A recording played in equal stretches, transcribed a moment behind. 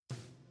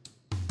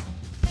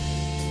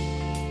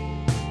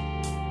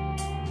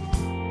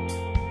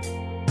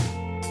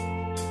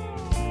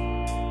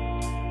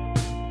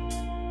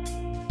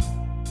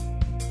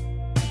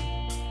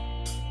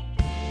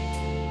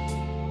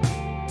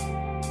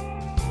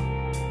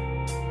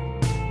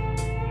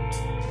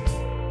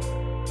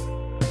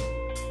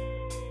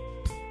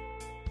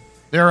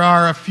There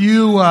are a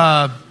few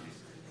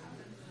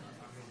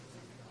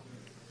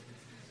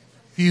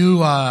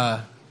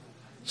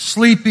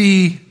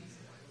sleepy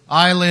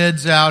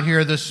eyelids out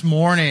here this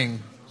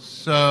morning.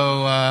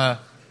 So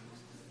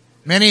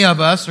many of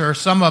us, or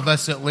some of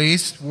us at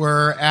least,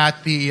 were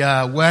at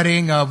the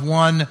wedding of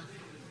one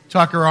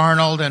Tucker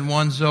Arnold and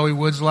one Zoe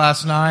Woods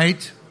last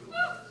night.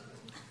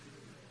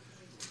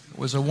 It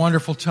was a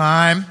wonderful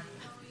time.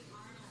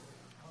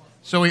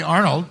 Zoe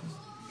Arnold,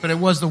 but it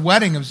was the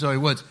wedding of Zoe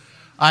Woods.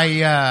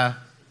 I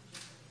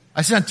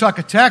sent Tuck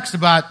a text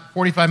about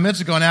 45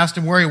 minutes ago and asked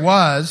him where he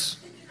was.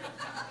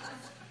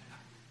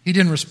 He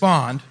didn't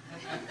respond.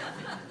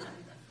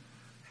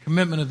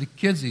 Commitment of the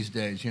kids these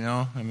days, you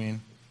know. I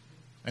mean,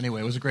 anyway,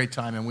 it was a great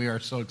time, and we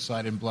are so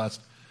excited and blessed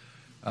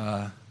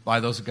by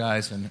those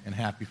guys and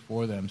happy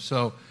for them.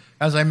 So,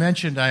 as I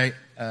mentioned,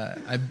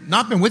 I've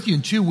not been with you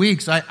in 2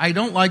 weeks. I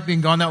don't like being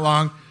gone that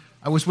long.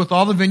 I was with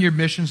all the Vineyard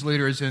Missions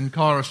leaders in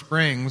Colorado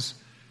Springs,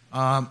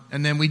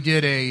 and then we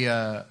did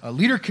a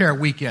leader care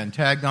weekend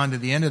tagged on to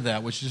the end of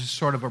that, which is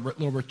sort of a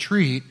little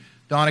retreat.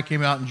 Donna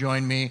came out and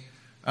joined me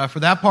for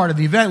that part of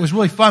the event. It was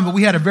really fun, but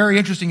we had a very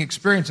interesting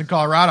experience in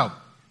Colorado.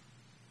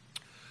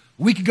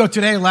 A week ago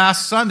today,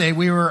 last Sunday,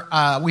 we went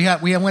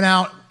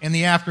out in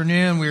the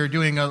afternoon. We were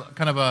doing a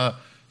kind of a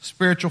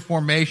spiritual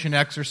formation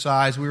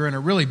exercise. We were in a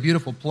really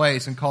beautiful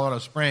place in Colorado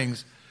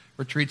Springs,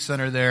 retreat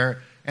center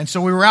there, and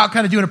so we were out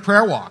kind of doing a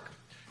prayer walk.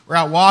 We're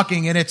out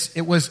walking, and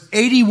it was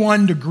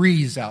 81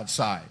 degrees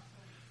outside.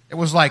 It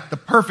was like the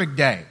perfect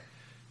day.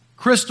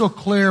 Crystal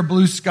clear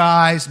blue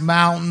skies,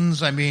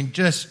 mountains. I mean,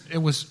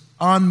 it was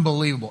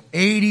unbelievable.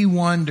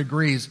 81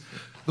 degrees.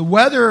 The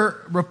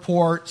weather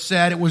report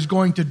said it was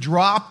going to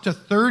drop to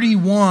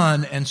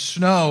 31 and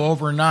snow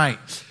overnight.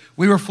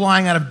 We were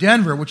flying out of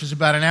Denver, which is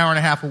about an hour and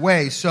a half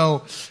away.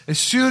 So as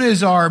soon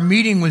as our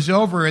meeting was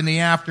over in the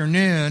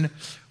afternoon,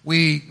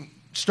 we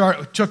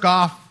took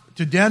off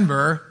to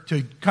Denver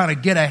to kind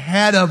of get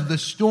ahead of the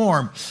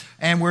storm.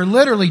 And we're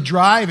literally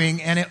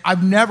driving, and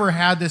I've never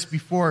had this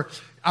before.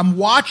 I'm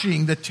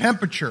watching the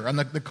temperature, and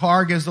the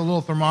car gives the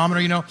little thermometer,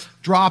 you know,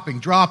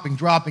 dropping,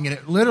 and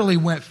it literally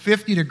went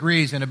 50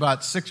 degrees in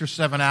about 6 or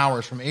 7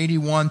 hours, from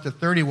 81 to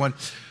 31.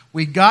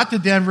 We got to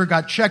Denver,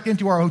 got checked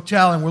into our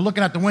hotel, and we're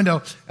looking out the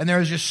window, and there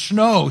was just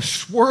snow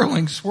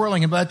swirling,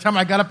 and by the time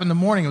I got up in the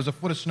morning, it was a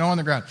foot of snow on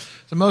the ground.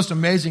 It's the most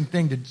amazing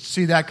thing to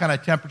see that kind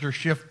of temperature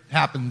shift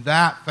happen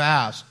that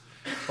fast,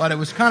 but it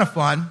was kind of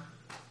fun.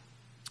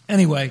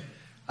 Anyway,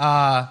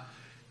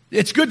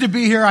 it's good to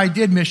be here. I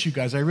did miss you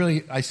guys.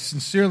 I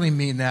sincerely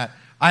mean that.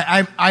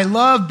 I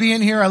love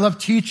being here. I love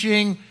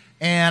teaching.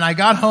 And I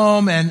got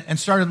home and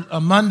started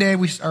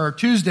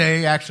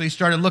Tuesday, actually,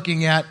 started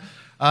looking at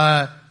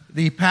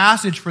the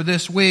passage for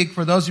this week.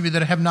 For those of you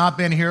that have not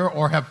been here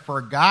or have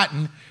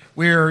forgotten,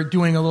 we're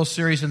doing a little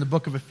series in the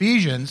book of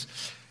Ephesians.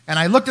 And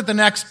I looked at the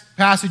next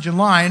passage in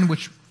line,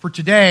 which for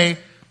today,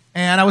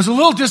 and I was a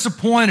little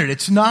disappointed.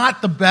 It's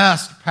not the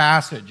best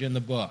passage in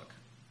the book.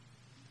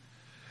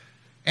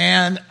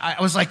 And I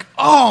was like,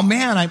 oh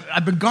man,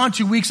 I've been gone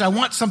 2 weeks. I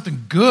want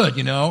something good,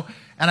 you know.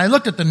 And I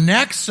looked at the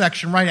next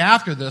section right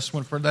after this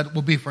one that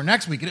will be for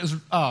next week. And it was,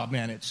 oh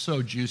man, it's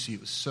so juicy. It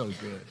was so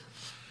good.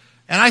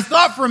 And I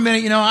thought for a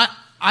minute, you know,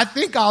 I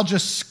think I'll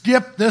just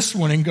skip this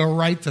one and go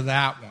right to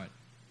that one.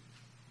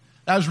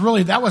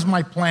 That was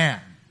my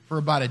plan for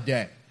about a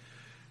day.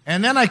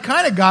 And then I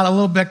kind of got a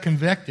little bit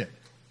convicted.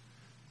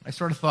 I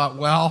sort of thought,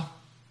 well,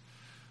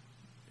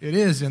 it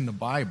is in the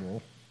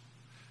Bible.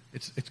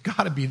 It's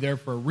got to be there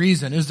for a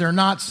reason. Is there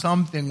not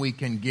something we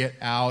can get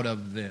out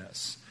of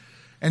this?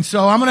 And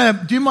so I'm going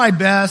to do my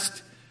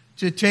best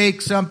to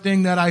take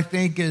something that I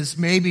think is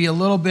maybe a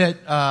little bit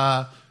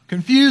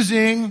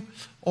confusing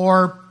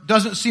or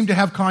doesn't seem to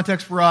have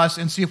context for us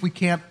and see if we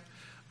can't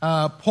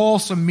pull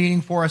some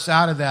meaning for us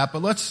out of that.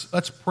 But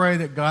let's pray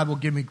that God will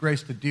give me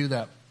grace to do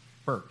that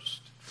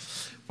first.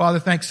 Father,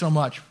 thanks so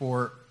much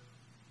for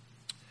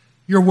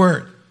your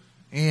word,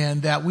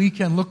 and that we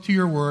can look to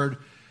your word.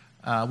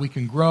 We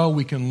can grow,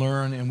 we can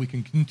learn, and we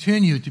can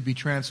continue to be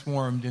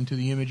transformed into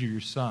the image of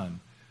your Son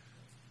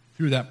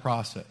through that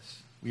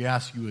process. We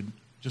ask you would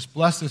just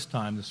bless this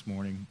time this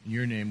morning. In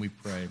your name we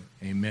pray.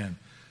 Amen.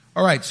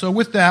 All right, so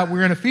with that,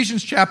 we're in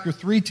Ephesians chapter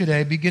 3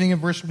 today, beginning in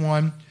verse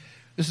 1.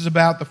 This is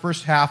about the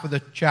first half of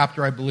the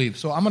chapter, I believe.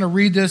 So I'm going to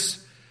read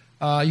this.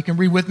 You can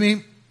read with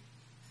me,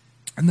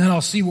 and then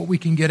I'll see what we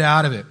can get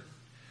out of it.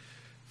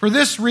 For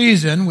this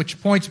reason,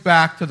 which points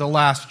back to the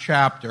last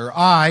chapter,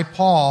 I,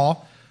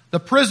 Paul, the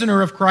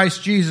prisoner of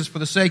Christ Jesus for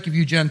the sake of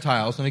you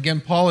Gentiles. And again,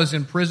 Paul is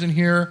in prison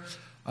here.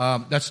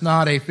 That's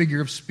not a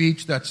figure of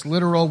speech. That's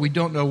literal. We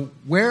don't know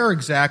where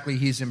exactly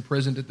he's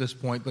imprisoned at this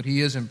point, but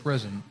he is in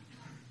prison.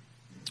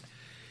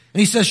 And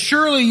he says,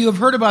 surely you have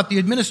heard about the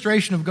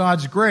administration of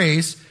God's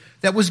grace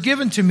that was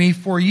given to me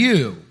for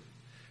you.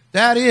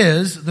 That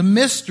is, the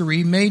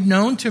mystery made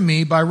known to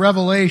me by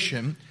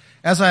revelation,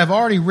 as I have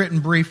already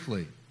written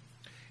briefly.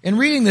 In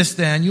reading this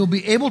then, you'll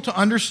be able to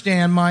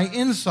understand my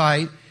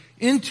insight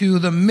into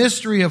the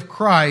mystery of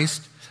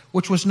Christ,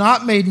 which was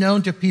not made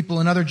known to people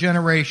in other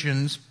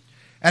generations,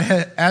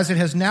 as it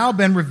has now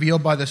been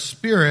revealed by the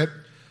Spirit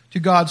to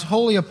God's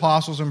holy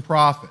apostles and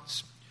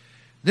prophets.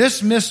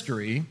 This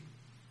mystery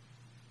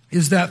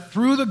is that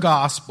through the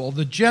gospel,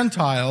 the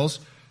Gentiles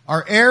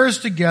are heirs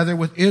together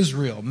with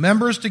Israel,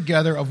 members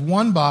together of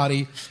one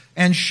body,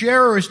 and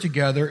sharers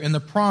together in the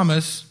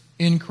promise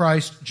in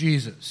Christ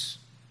Jesus.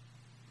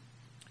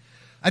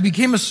 I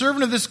became a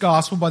servant of this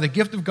gospel by the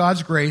gift of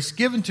God's grace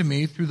given to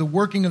me through the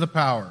working of the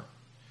power,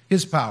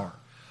 His power.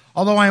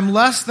 Although I am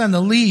less than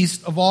the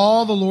least of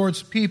all the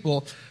Lord's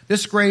people,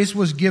 this grace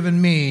was given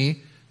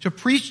me to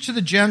preach to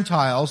the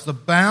Gentiles the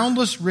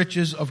boundless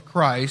riches of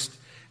Christ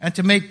and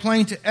to make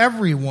plain to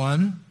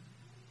everyone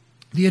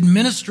the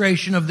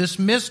administration of this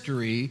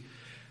mystery,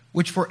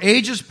 which for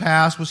ages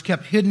past was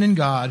kept hidden in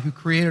God, who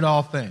created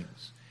all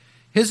things.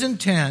 His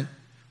intent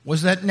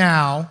was that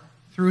now,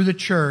 through the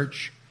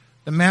church,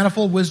 the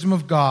manifold wisdom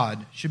of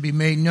God should be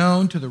made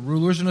known to the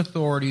rulers and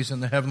authorities in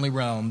the heavenly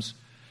realms,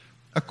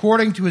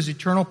 according to His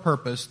eternal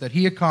purpose that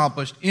He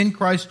accomplished in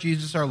Christ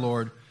Jesus our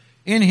Lord.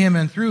 In Him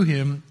and through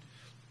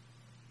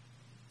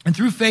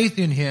faith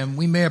in Him,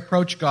 we may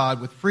approach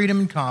God with freedom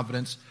and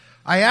confidence.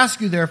 I ask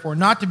you, therefore,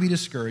 not to be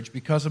discouraged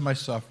because of my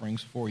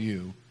sufferings for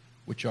you,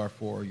 which are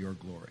for your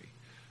glory.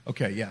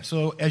 Okay, yeah,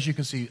 so as you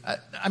can see,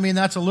 I mean,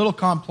 that's a little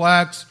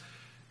complex,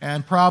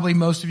 and probably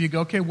most of you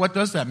go, okay, what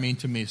does that mean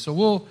to me? So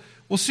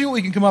we'll see what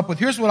we can come up with.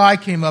 Here's what I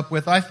came up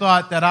with. I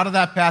thought that out of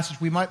that passage,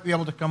 we might be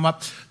able to come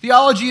up.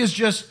 Theology is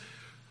just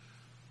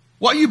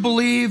what you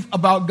believe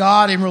about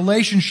God in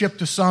relationship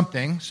to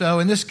something. So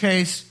in this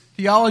case,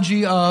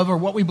 theology of, or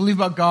what we believe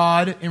about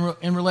God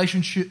in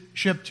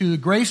relationship to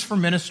grace for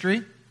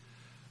ministry,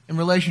 in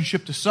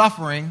relationship to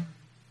suffering,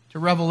 to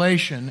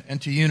revelation,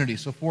 and to unity.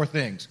 So 4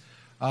 things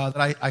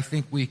that I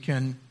think we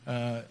can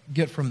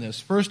get from this.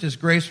 First is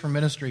grace for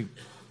ministry.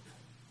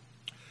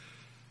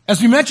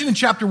 As we mentioned in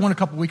chapter 1 a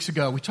couple weeks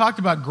ago, we talked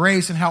about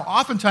grace and how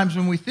oftentimes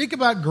when we think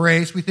about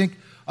grace, we think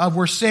of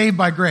we're saved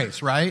by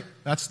grace, right?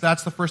 That's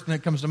the first thing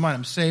that comes to mind.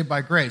 I'm saved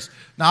by grace.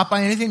 Not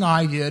by anything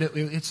I did.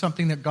 It's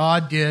something that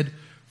God did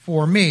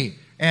for me.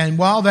 And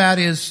while that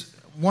is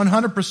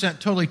 100%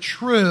 totally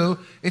true,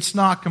 it's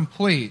not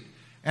complete.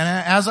 And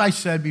as I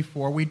said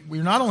before,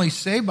 we're not only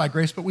saved by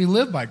grace, but we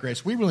live by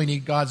grace. We really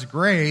need God's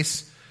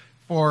grace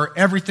for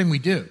everything we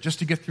do, just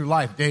to get through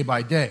life day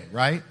by day,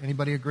 right?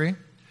 Anybody agree?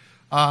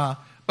 But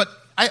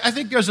I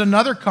think there's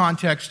another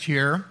context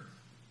here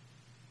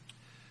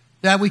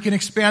that we can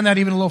expand that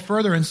even a little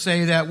further and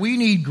say that we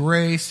need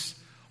grace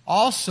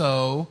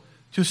also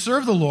to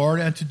serve the Lord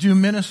and to do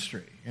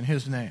ministry in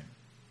His name.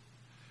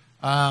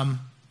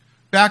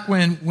 Back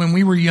when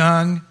we were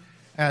young,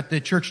 at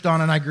the church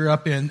Don and I grew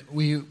up in,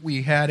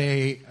 we had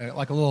a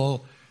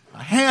little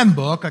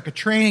handbook, like a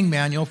training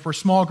manual for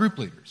small group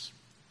leaders.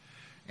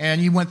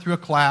 And you went through a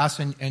class,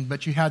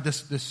 but you had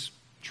this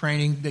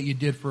training that you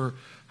did for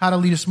how to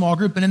lead a small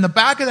group. And in the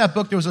back of that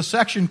book, there was a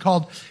section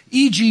called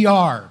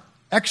EGR,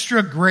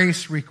 Extra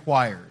Grace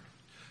Required.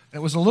 And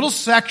it was a little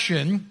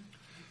section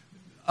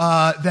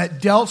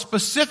that dealt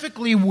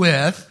specifically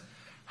with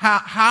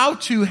how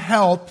to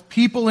help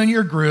people in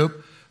your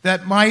group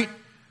that might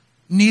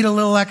need a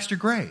little extra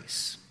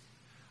grace.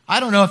 I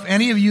don't know if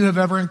any of you have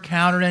ever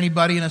encountered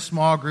anybody in a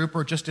small group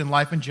or just in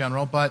life in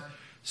general, but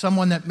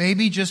someone that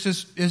maybe just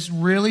is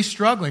really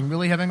struggling,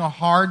 really having a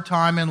hard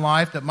time in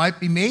life that might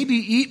be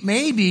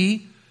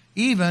maybe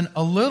even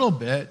a little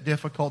bit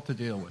difficult to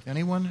deal with.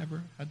 Anyone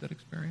ever had that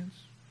experience?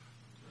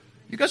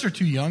 You guys are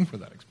too young for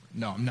that experience.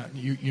 No, I'm not.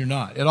 You're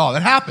not at all.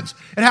 It happens.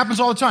 It happens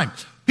all the time.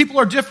 People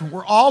are different.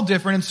 We're all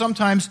different, and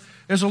sometimes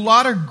there's a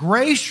lot of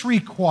grace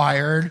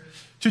required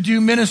to do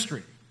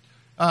ministry.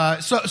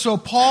 So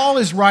Paul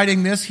is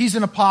writing this. He's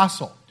an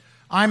apostle.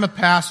 I'm a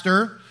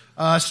pastor.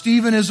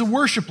 Stephen is a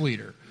worship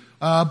leader.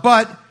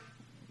 But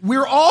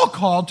we're all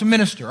called to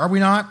minister, are we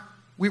not?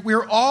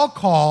 We're all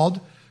called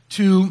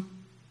to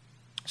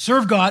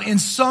serve God in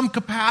some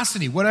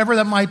capacity, whatever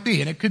that might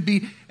be. And it could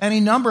be any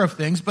number of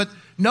things, but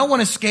no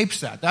one escapes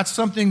that. That's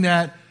something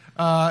that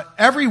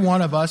every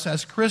one of us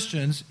as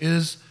Christians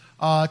is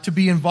to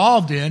be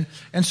involved in.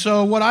 And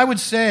so what I would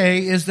say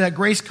is that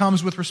grace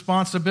comes with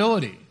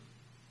responsibility.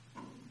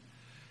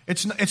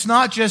 It's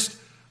not just,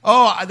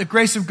 the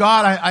grace of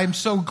God, I'm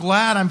so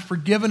glad I'm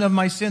forgiven of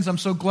my sins. I'm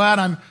so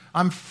glad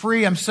I'm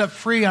free, I'm set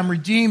free, I'm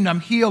redeemed, I'm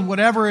healed,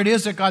 whatever it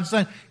is that God's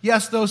done.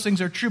 Yes, those things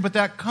are true, but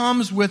that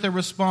comes with a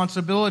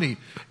responsibility.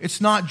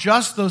 It's not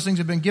just those things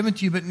have been given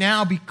to you, but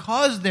now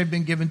because they've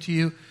been given to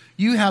you,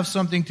 you have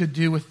something to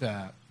do with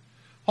that.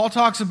 Paul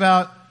talks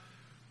about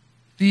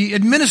the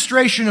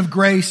administration of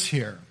grace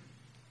here.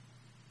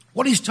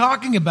 What he's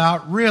talking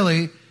about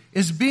really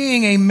is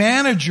being a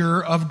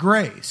manager of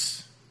grace.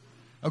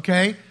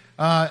 Okay?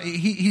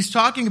 He's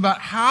talking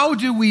about how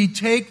do we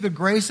take the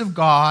grace of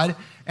God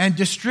and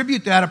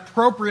distribute that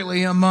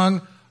appropriately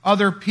among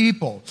other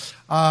people.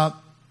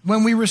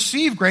 When we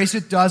receive grace,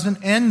 it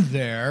doesn't end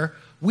there.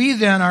 We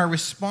then are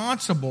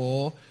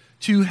responsible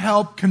to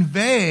help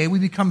convey. We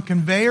become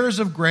conveyors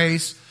of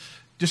grace,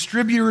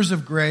 distributors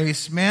of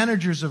grace,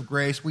 managers of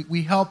grace.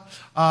 We help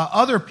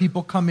other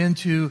people come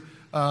into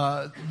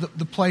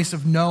the place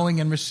of knowing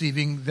and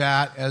receiving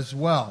that as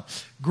well.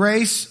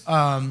 Grace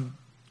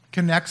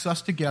connects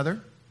us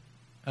together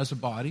as a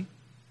body.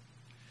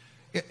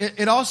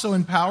 It also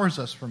empowers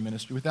us for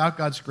ministry. Without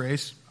God's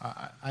grace,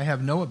 I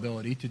have no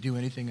ability to do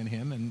anything in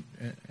Him,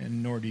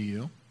 and nor do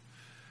you.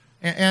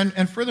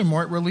 And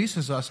furthermore, it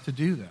releases us to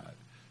do that.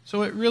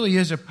 So it really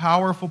is a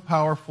powerful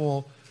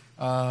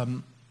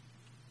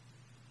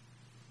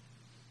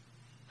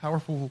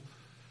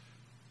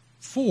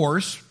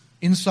force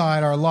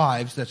inside our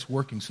lives that's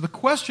working. So the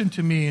question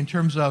to me in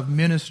terms of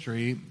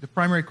ministry, the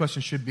primary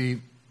question should be,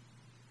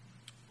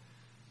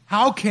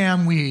 how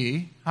can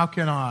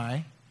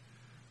I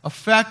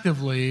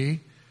effectively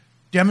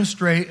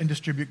demonstrate and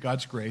distribute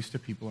God's grace to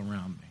people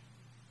around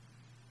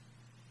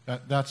me?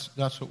 That's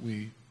what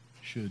we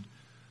should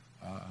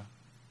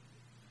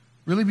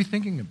really be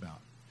thinking about.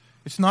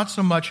 It's not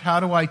so much how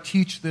do I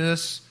teach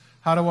this,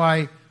 how do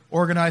I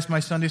organize my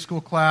Sunday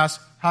school class,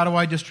 how do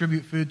I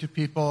distribute food to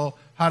people,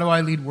 how do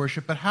I lead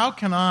worship, but how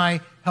can I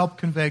help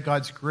convey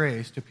God's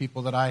grace to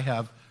people that I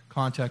have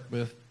contact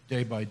with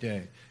day by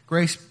day?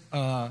 Grace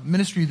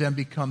ministry then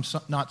becomes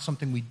not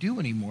something we do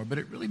anymore, but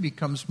it really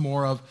becomes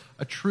more of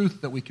a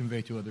truth that we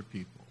convey to other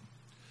people.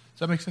 Does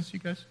that make sense to you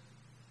guys?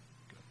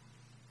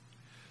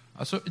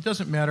 Good. So it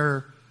doesn't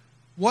matter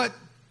what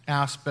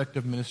aspect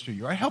of ministry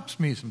you are. It helps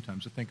me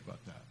sometimes to think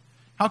about that.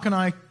 How can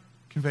I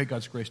convey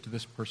God's grace to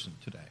this person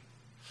today?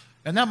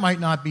 And that might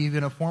not be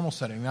even a formal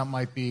setting. That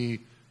might be,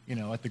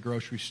 at the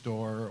grocery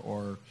store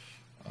or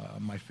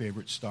my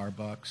favorite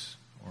Starbucks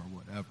or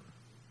whatever.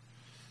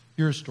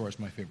 Your store is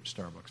my favorite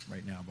Starbucks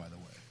right now, by the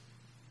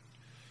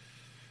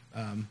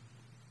way.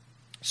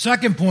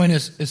 Second point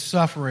is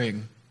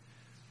suffering.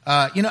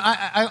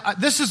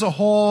 This is a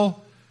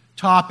whole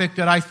topic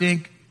that I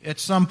think at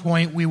some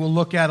point we will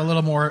look at a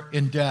little more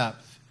in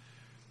depth.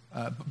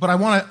 But I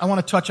want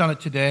to touch on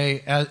it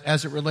today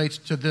as it relates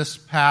to this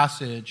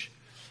passage.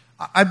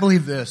 I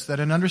believe this, that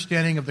an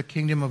understanding of the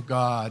kingdom of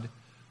God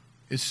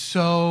is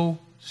so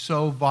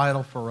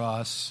vital for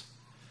us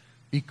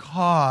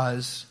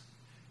because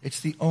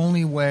it's the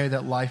only way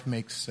that life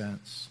makes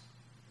sense.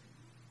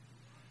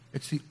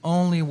 It's the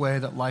only way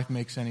that life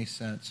makes any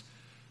sense.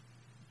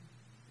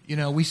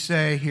 We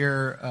say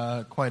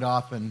here quite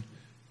often,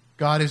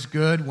 God is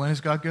good. When is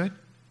God good?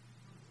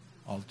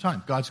 All the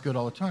time. God's good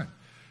all the time.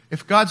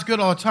 If God's good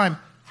all the time,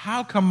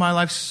 how come my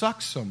life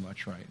sucks so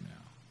much right now?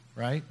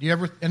 Right?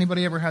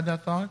 Anybody ever had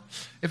that thought?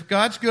 If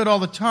God's good all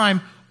the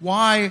time,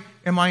 why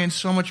am I in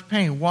so much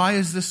pain? Why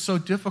is this so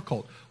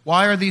difficult?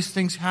 Why are these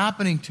things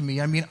happening to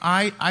me? I mean,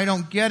 I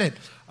don't get it.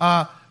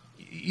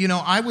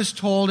 I was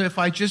told if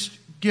I just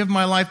give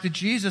my life to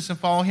Jesus and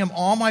follow Him,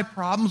 all my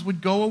problems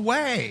would go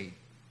away.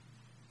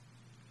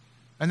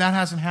 And that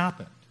hasn't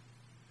happened.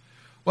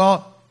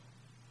 Well,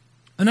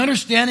 an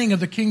understanding of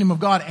the kingdom of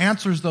God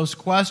answers those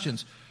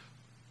questions.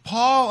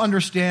 Paul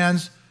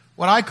understands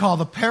what I call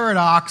the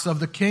paradox of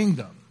the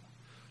kingdom.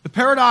 The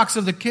paradox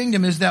of the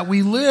kingdom is that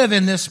we live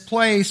in this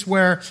place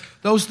where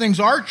those things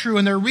are true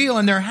and they're real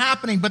and they're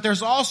happening, but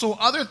there's also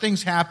other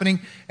things happening,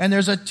 and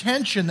there's a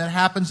tension that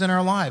happens in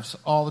our lives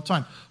all the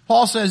time.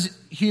 Paul says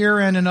here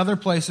and in other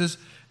places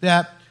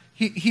that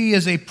he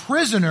is a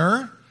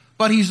prisoner,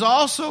 but he's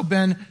also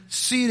been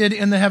seated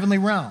in the heavenly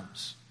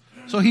realms.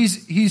 So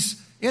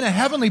he's in a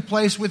heavenly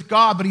place with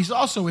God, but he's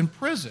also in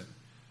prison.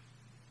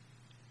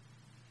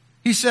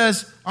 He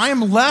says, I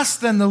am less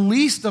than the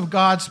least of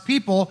God's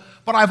people,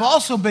 but I've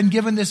also been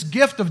given this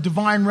gift of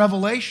divine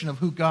revelation of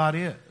who God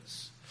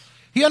is.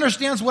 He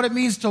understands what it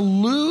means to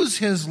lose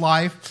his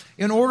life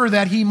in order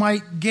that he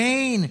might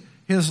gain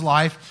his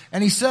life.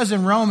 And he says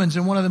in Romans,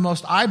 in one of the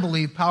most, I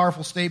believe,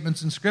 powerful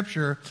statements in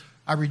Scripture,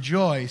 I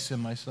rejoice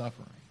in my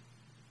suffering.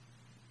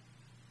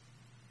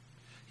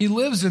 He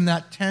lives in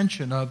that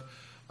tension of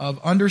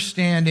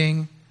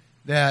understanding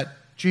that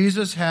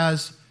Jesus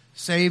has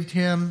saved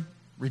him,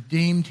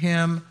 redeemed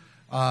him,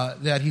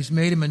 that he's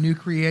made him a new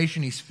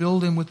creation, he's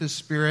filled him with his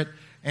Spirit,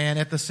 and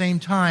at the same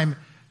time,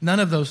 none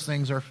of those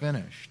things are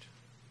finished.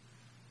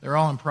 They're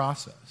all in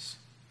process.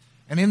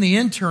 And in the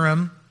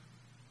interim,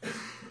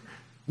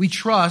 we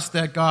trust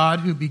that God,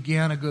 who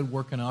began a good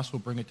work in us, will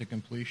bring it to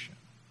completion.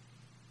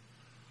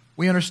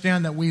 We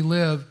understand that we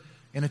live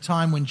in a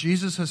time when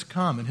Jesus has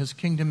come and his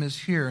kingdom is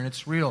here and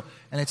it's real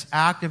and it's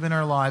active in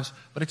our lives,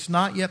 but it's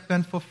not yet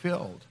been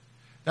fulfilled.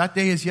 That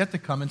day is yet to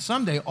come, and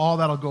someday all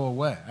that'll go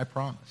away, I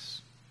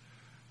promise.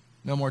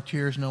 No more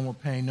tears, no more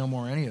pain, no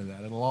more any of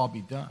that. It'll all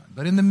be done.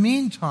 But in the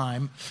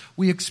meantime,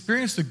 we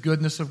experience the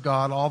goodness of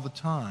God all the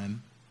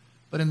time,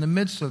 but in the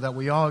midst of that,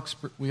 we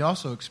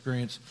also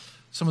experience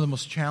some of the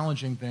most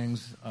challenging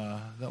things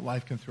that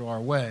life can throw our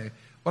way.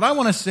 What I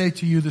want to say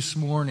to you this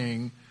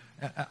morning,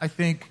 I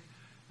think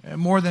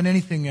more than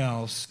anything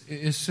else,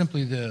 is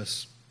simply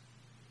this: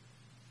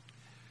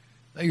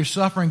 that your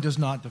suffering does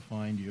not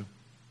define you.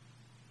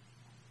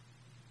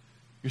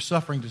 Your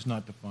suffering does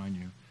not define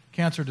you.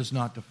 Cancer does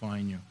not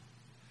define you.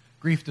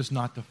 Grief does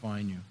not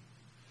define you.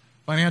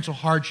 Financial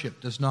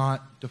hardship does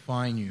not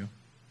define you.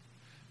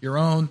 Your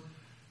own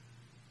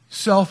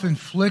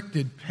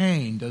self-inflicted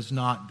pain does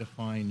not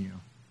define you.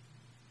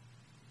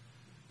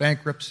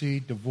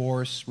 Bankruptcy,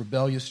 divorce,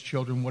 rebellious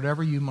children,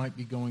 whatever you might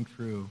be going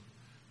through,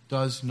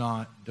 does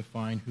not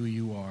define who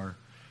you are.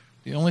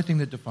 The only thing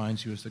that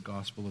defines you is the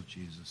gospel of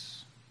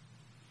Jesus.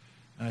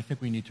 And I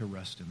think we need to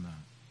rest in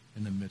that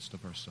in the midst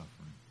of our suffering.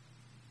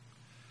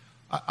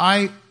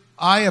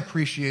 I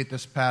appreciate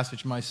this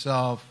passage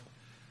myself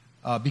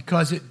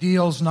because it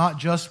deals not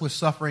just with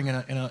suffering in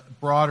a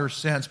broader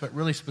sense, but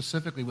really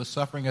specifically with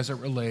suffering as it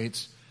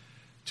relates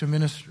to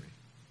ministry.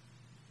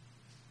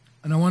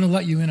 And I want to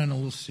let you in on a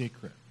little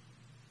secret.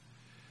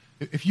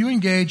 If you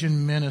engage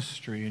in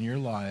ministry in your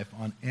life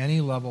on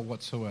any level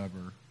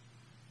whatsoever,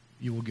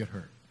 you will get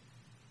hurt.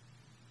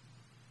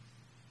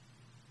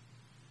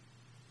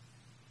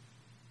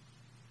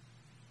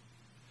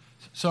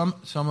 Some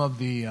of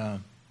the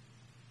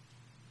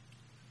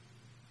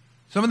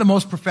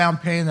most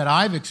profound pain that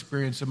I've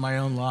experienced in my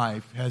own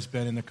life has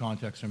been in the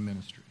context of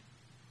ministry.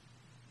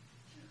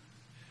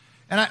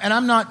 And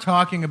I'm not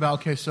talking about,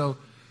 okay, so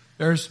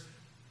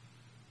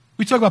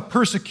we talk about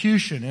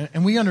persecution,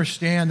 and we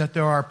understand that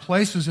there are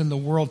places in the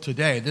world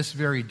today, this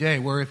very day,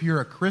 where if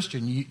you're a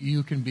Christian,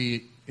 you can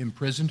be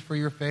imprisoned for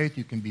your faith,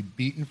 you can be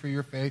beaten for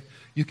your faith,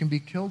 you can be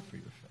killed for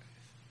your faith.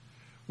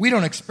 We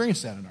don't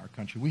experience that in our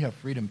country. We have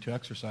freedom to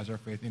exercise our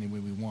faith any way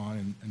we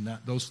want, and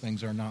those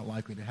things are not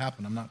likely to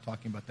happen. I'm not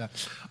talking about that.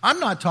 I'm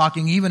not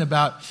talking even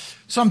about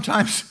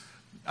sometimes,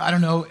 I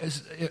don't know,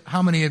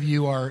 how many of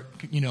you are,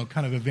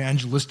 kind of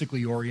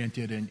evangelistically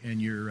oriented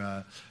and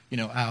you're,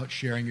 out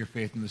sharing your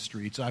faith in the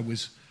streets. I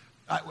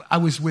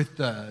was with,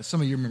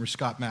 some of you remember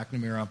Scott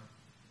McNamara. I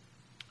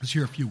was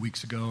here a few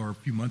weeks ago, or a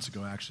few months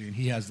ago, actually, and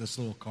he has this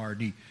little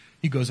card.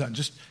 He goes out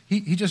and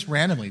he just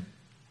randomly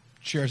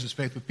shares his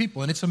faith with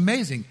people, and it's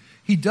amazing.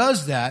 He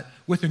does that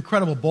with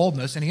incredible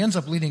boldness, and he ends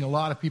up leading a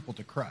lot of people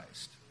to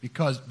Christ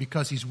because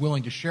he's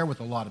willing to share with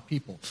a lot of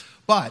people.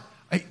 But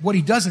what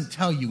he doesn't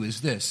tell you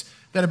is this,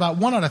 that about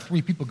 1 out of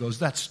 3 people goes,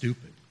 "That's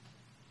stupid.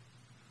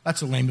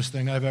 That's the lamest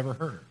thing I've ever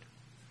heard."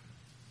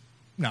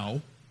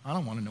 No, I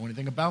don't want to know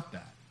anything about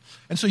that.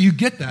 And so you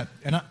get that,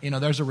 and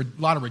there's a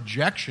lot of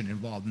rejection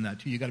involved in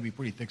that too. You got to be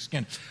pretty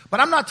thick-skinned. But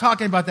I'm not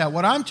talking about that.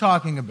 What I'm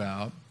talking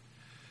about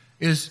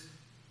is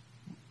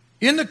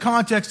in the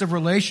context of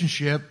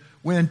relationship,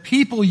 when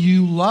people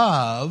you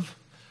love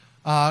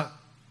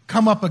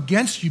come up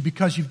against you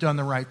because you've done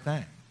the right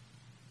thing.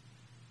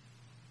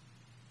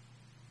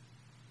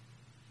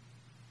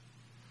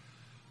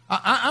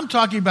 I'm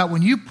talking about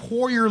when you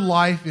pour your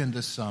life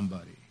into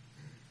somebody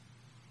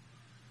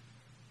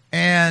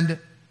and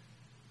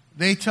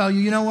they tell you,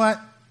 "You know what,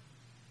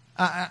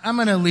 I'm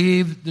going to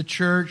leave the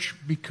church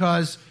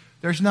because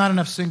there's not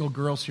enough single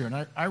girls here,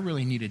 and I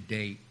really need a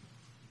date."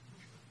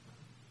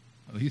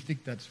 Oh, you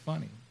think that's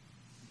funny?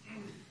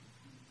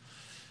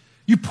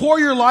 You pour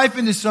your life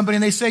into somebody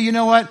and they say, "You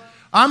know what,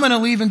 I'm going to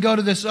leave and go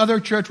to this other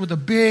church with a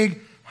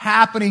big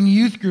happening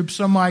youth group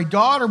so my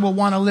daughter will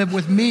want to live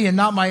with me and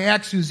not my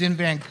ex who's in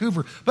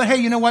Vancouver. But hey,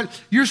 you know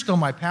what? You're still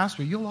my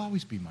pastor. You'll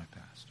always be my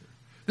pastor.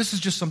 This is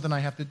just something I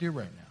have to do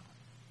right now."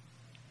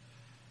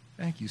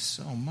 Thank you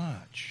so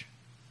much.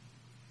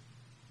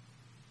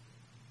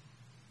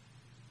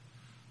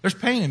 There's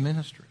pain in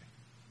ministry.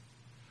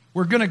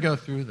 We're going to go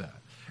through that.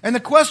 And the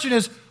question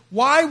is,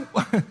 why?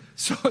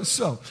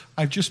 So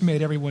I've just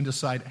made everyone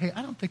decide, hey,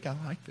 I don't think I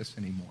like this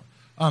anymore.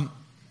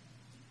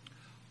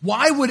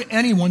 Why would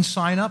anyone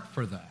sign up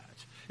for that?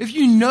 If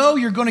you know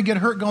you're going to get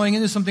hurt going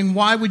into something,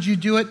 why would you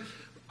do it?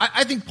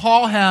 I think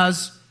Paul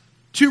has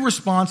 2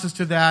 responses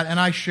to that, and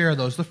I share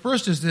those. The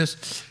first is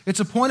this: it's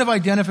a point of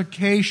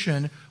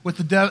identification with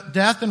the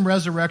death and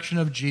resurrection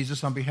of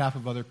Jesus on behalf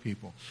of other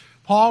people.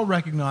 Paul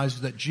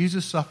recognizes that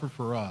Jesus suffered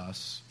for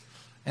us,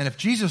 and if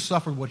Jesus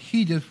suffered what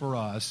he did for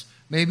us,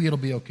 maybe it'll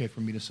be okay for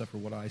me to suffer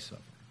what I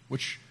suffer,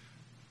 which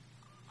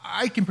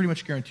I can pretty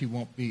much guarantee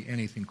won't be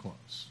anything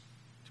close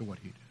to what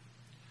he did.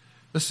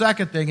 The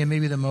second thing, and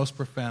maybe the most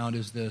profound,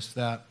 is this,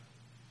 that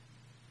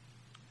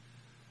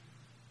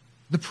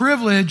the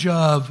privilege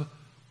of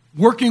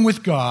working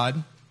with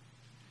God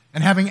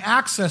and having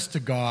access to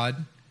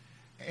God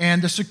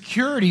and the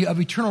security of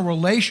eternal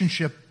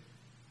relationship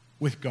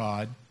with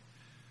God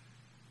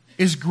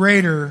is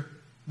greater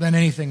than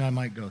anything I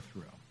might go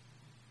through.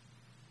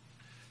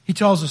 He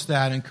tells us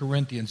that in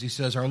Corinthians. He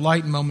says, "Our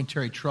light and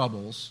momentary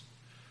troubles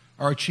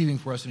are achieving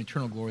for us an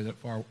eternal glory that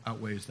far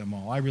outweighs them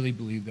all." I really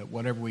believe that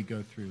whatever we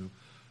go through,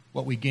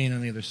 what we gain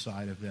on the other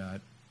side of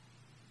that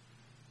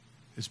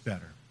is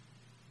better.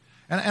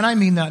 And I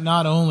mean that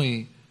not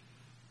only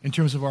in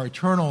terms of our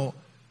eternal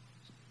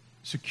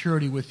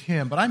security with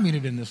him, but I mean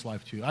it in this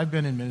life too. I've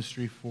been in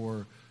ministry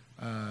for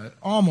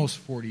almost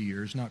 40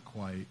 years, not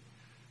quite,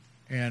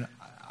 and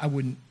I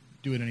wouldn't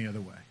do it any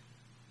other way.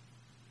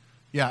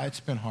 Yeah, it's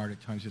been hard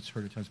at times, it's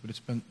hurt at times, but it's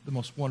been the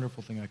most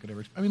wonderful thing I could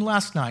ever experience. I mean,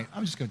 last night,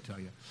 I'm just going to tell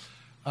you,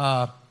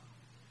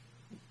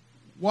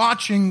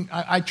 watching,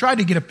 I tried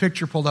to get a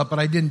picture pulled up, but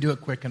I didn't do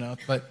it quick enough,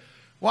 but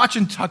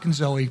watching Tuck and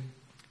Zoe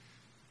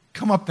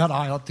come up that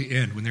aisle at the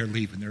end when they're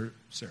leaving their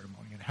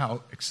ceremony and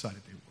how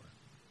excited they were.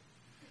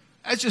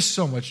 It's just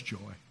so much joy.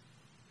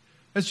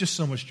 It's just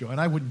so much joy, and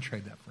I wouldn't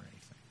trade that for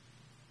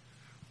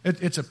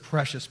anything. It's a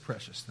precious,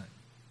 precious thing.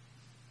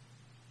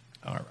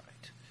 All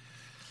right.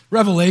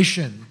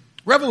 Revelation.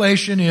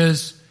 Revelation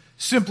is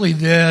simply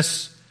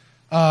this.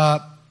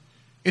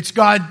 It's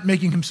God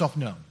making himself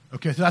known.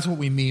 Okay, so that's what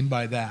we mean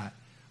by that.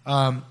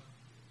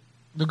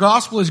 The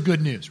gospel is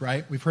good news,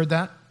 right? We've heard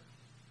that.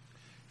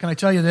 Can I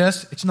tell you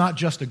this? It's not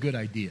just a good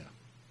idea.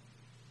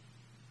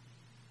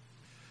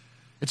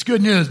 It's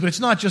good news, but it's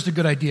not just a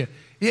good idea.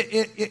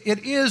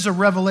 It is a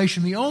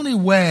revelation. The only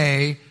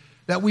way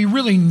that we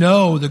really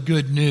know the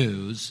good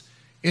news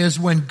is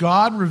when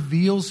God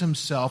reveals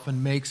himself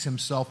and makes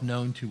himself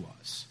known to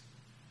us.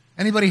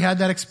 Anybody had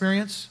that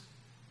experience?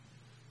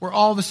 Where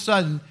all of a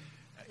sudden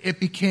it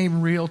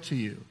became real to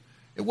you.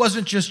 It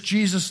wasn't just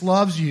Jesus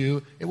loves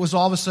you. It was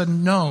all of a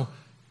sudden, no,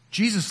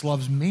 Jesus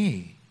loves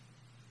me.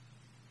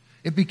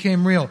 It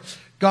became real.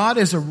 God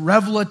is a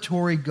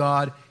revelatory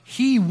God.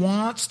 He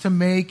wants to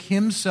make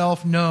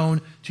himself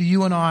known to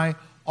you and I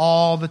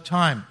all the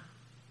time.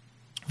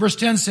 Verse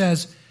 10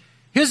 says,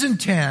 his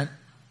intent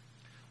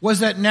was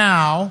that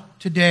now,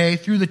 today,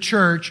 through the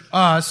church,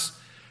 us,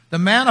 the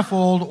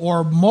manifold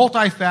or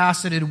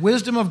multifaceted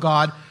wisdom of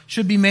God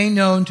should be made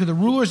known to the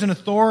rulers and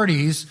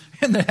authorities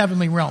in the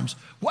heavenly realms.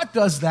 What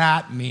does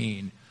that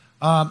mean?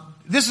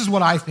 This is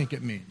what I think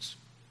it means.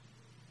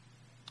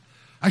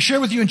 I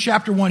share with you in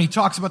chapter 1, he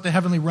talks about the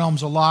heavenly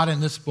realms a lot in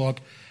this book,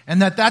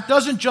 and that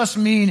doesn't just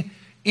mean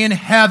in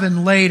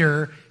heaven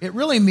later. It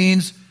really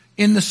means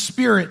in the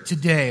spirit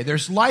today.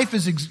 There's life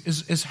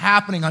is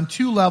happening on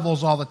two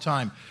levels all the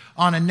time.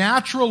 On a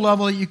natural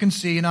level that you can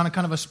see and on a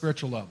kind of a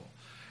spiritual level.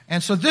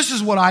 And so this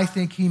is what I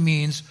think he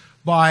means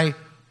by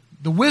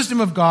the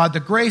wisdom of God, the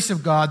grace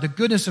of God, the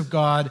goodness of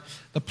God,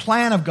 the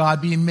plan of God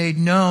being made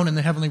known in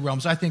the heavenly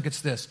realms. I think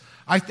it's this.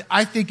 I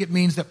think it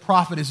means that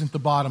profit isn't the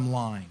bottom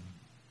line.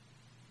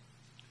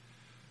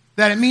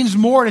 That it means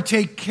more to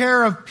take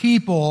care of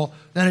people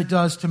than it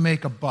does to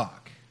make a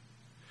buck.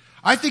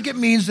 I think it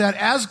means that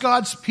as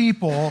God's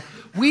people,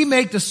 we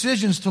make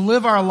decisions to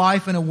live our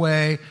life in a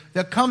way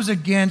that comes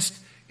against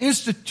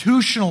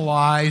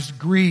institutionalized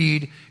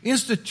greed,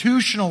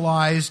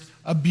 institutionalized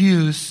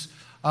abuse,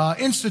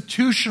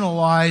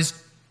 institutionalized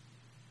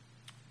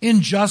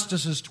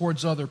injustices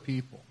towards other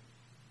people.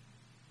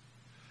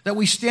 That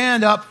we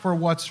stand up for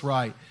what's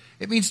right.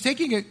 It means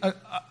taking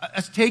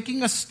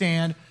a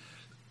stand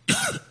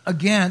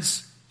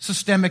against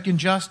systemic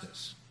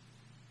injustice.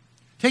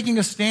 Taking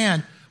a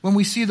stand when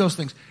we see those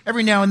things.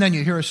 Every now and then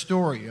you hear a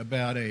story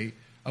about a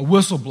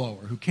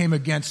whistleblower who came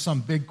against some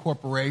big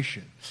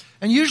corporation.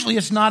 And usually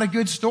it's not a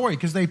good story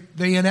because they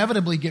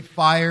inevitably get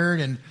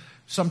fired and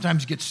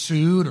sometimes get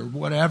sued or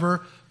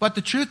whatever. But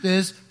the truth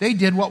is they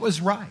did what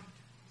was right.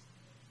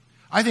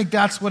 I think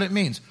that's what it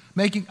means.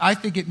 I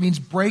think it means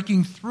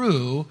breaking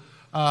through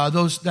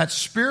that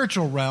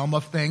spiritual realm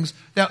of things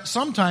that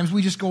sometimes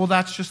we just go, well,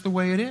 that's just the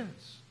way it is.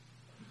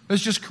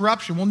 It's just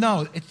corruption. Well,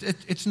 no,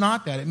 it's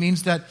not that. It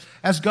means that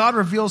as God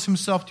reveals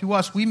himself to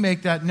us, we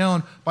make that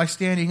known by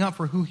standing up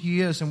for who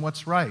he is and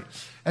what's right.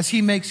 As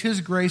he makes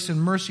his grace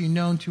and mercy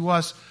known to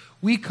us,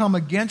 we come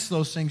against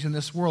those things in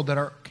this world that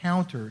are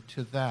counter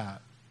to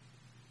that.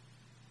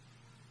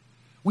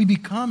 We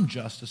become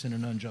justice in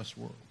an unjust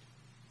world.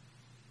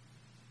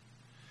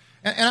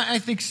 And I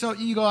think so.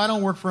 You go, I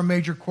don't work for a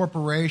major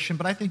corporation,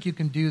 but I think you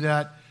can do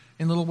that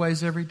in little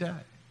ways every day.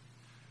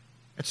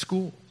 At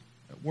school,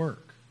 at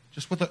work,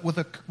 just with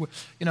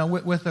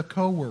a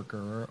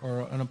coworker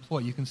or an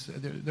employee. You can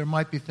there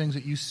might be things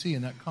that you see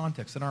in that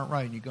context that aren't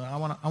right, and you go, I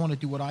want to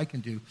do what I can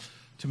do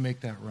to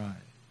make that right.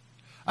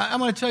 I'm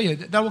going to tell you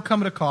that will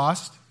come at a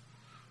cost.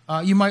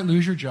 You might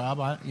lose your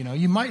job.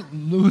 You might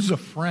lose a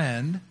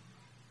friend.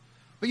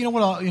 But you know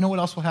what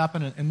else will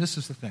happen? And this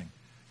is the thing: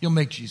 you'll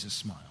make Jesus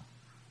smile.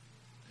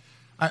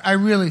 I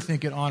really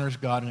think it honors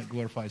God and it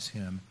glorifies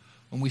him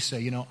when we say,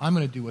 I'm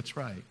going to do what's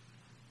right.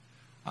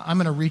 I'm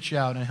going to reach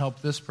out and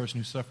help this person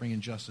who's suffering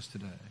injustice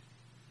today.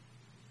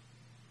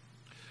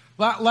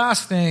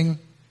 Last thing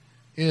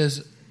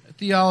is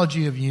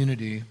theology of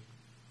unity.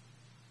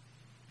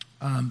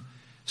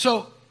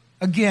 So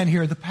again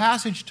here, the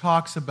passage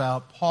talks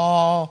about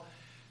Paul.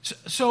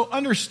 So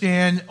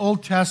understand,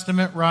 Old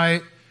Testament,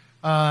 right?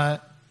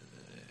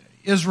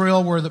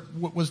 Israel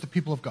was the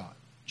people of God.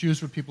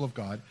 Jews were people of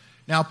God.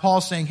 Now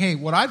Paul's saying, hey,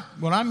 what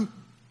I'm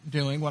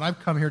doing, what I've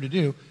come here to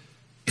do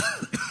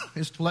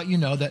is to let you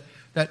know that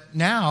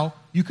now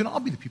you can all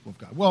be the people of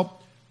God. Well,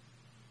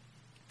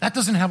 that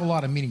doesn't have a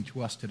lot of meaning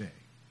to us today.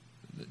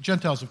 The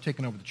Gentiles have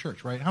taken over the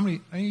church, right? How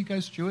many of you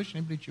guys Jewish?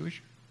 Anybody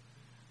Jewish?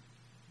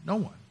 No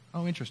one.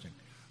 Oh, interesting.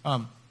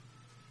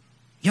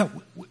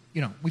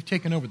 We've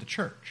taken over the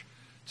church.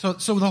 So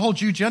the whole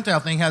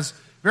Jew-Gentile thing has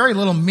very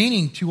little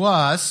meaning to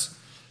us.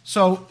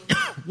 So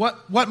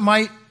what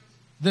might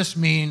this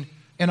mean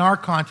in our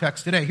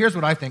context today? Here's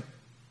what I think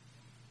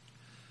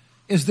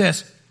is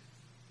this.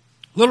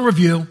 Little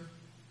review.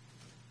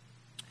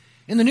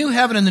 In the new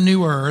heaven and the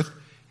new earth,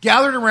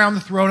 gathered around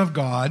the throne of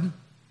God,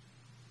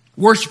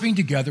 worshiping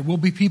together, will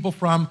be people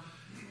from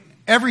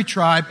every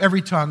tribe,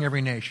 every tongue,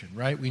 every nation,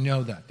 right? We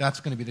know that. That's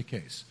going to be the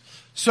case.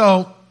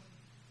 So,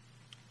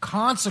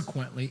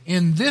 consequently,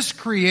 in this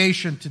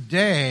creation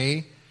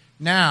today,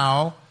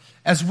 now,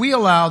 as we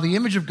allow the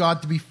image of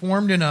God to be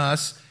formed in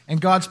us and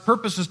God's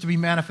purposes to be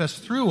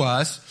manifest through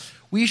us,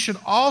 we should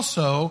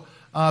also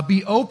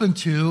be open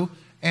to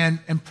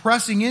and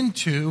pressing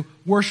into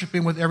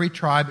worshiping with every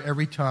tribe,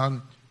 every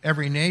tongue,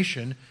 every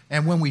nation.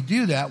 And when we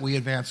do that, we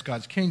advance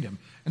God's kingdom.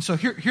 And so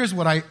here's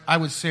what I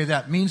would say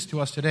that means to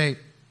us today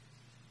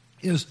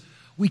is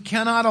we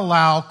cannot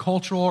allow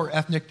cultural or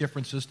ethnic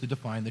differences to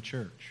define the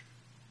church.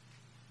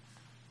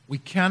 We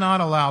cannot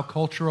allow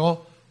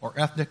cultural or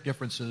ethnic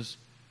differences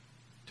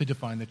to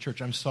define the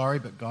church. I'm sorry,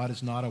 but God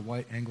is not a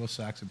white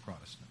Anglo-Saxon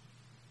Protestant.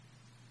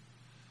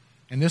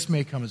 And this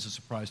may come as a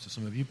surprise to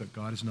some of you, but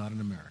God is not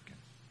an American.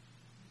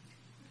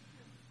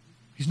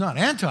 He's not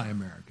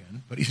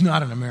anti-American, but he's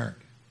not an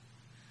American.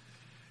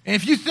 And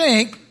if you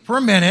think for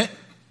a minute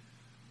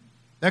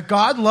that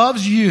God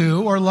loves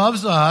you or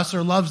loves us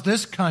or loves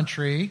this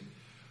country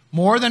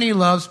more than he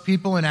loves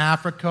people in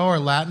Africa or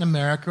Latin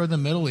America or the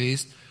Middle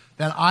East,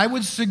 then I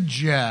would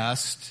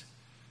suggest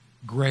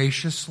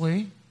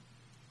graciously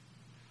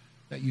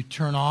that you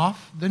turn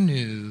off the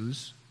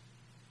news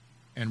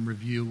and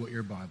review what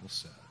your Bible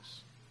says.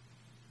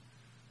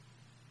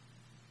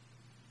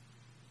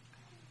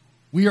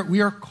 We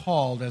are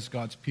called as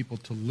God's people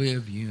to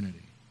live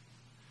unity.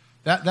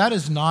 That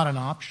is not an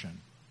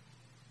option.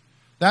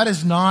 That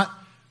is not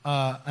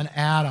an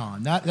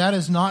add-on. That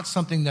is not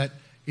something that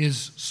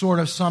is sort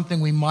of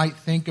something we might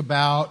think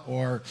about,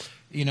 or,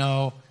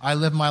 I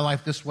live my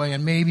life this way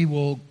and maybe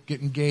we'll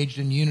get engaged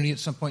in unity at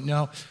some point.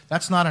 No,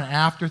 that's not an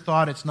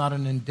afterthought. It's not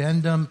an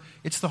addendum.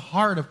 It's the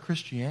heart of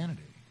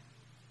Christianity.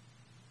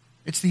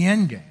 It's the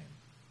end game.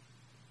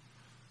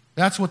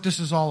 That's what this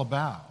is all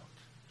about.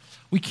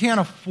 We can't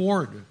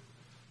afford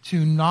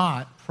to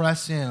not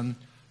press in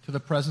to the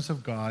presence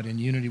of God in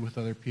unity with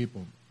other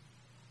people.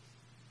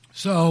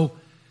 So,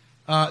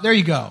 there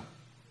you go.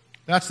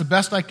 That's the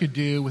best I could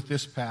do with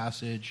this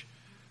passage.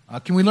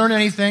 Can we learn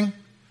anything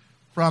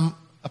from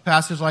a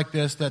passage like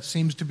this that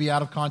seems to be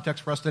out of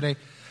context for us today?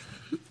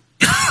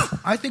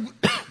 I think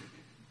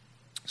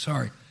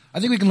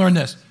we can learn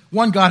this.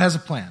 One, God has a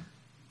plan.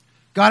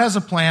 God has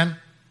a plan.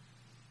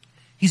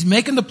 He's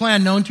making the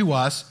plan known to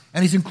us,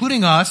 and he's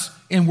including us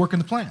in working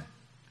the plan.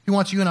 He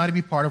wants you and I to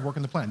be part of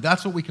working the plan.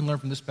 That's what we can learn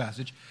from this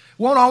passage.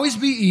 Won't always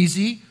be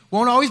easy,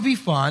 won't always be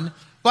fun,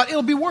 but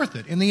it'll be worth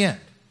it in the end.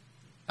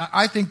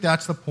 I think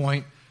that's the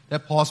point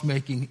that Paul's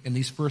making in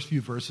these first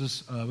few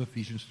verses of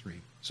Ephesians 3.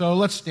 So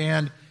let's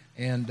stand,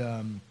 and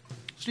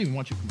Stephen,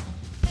 why don't you come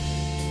on?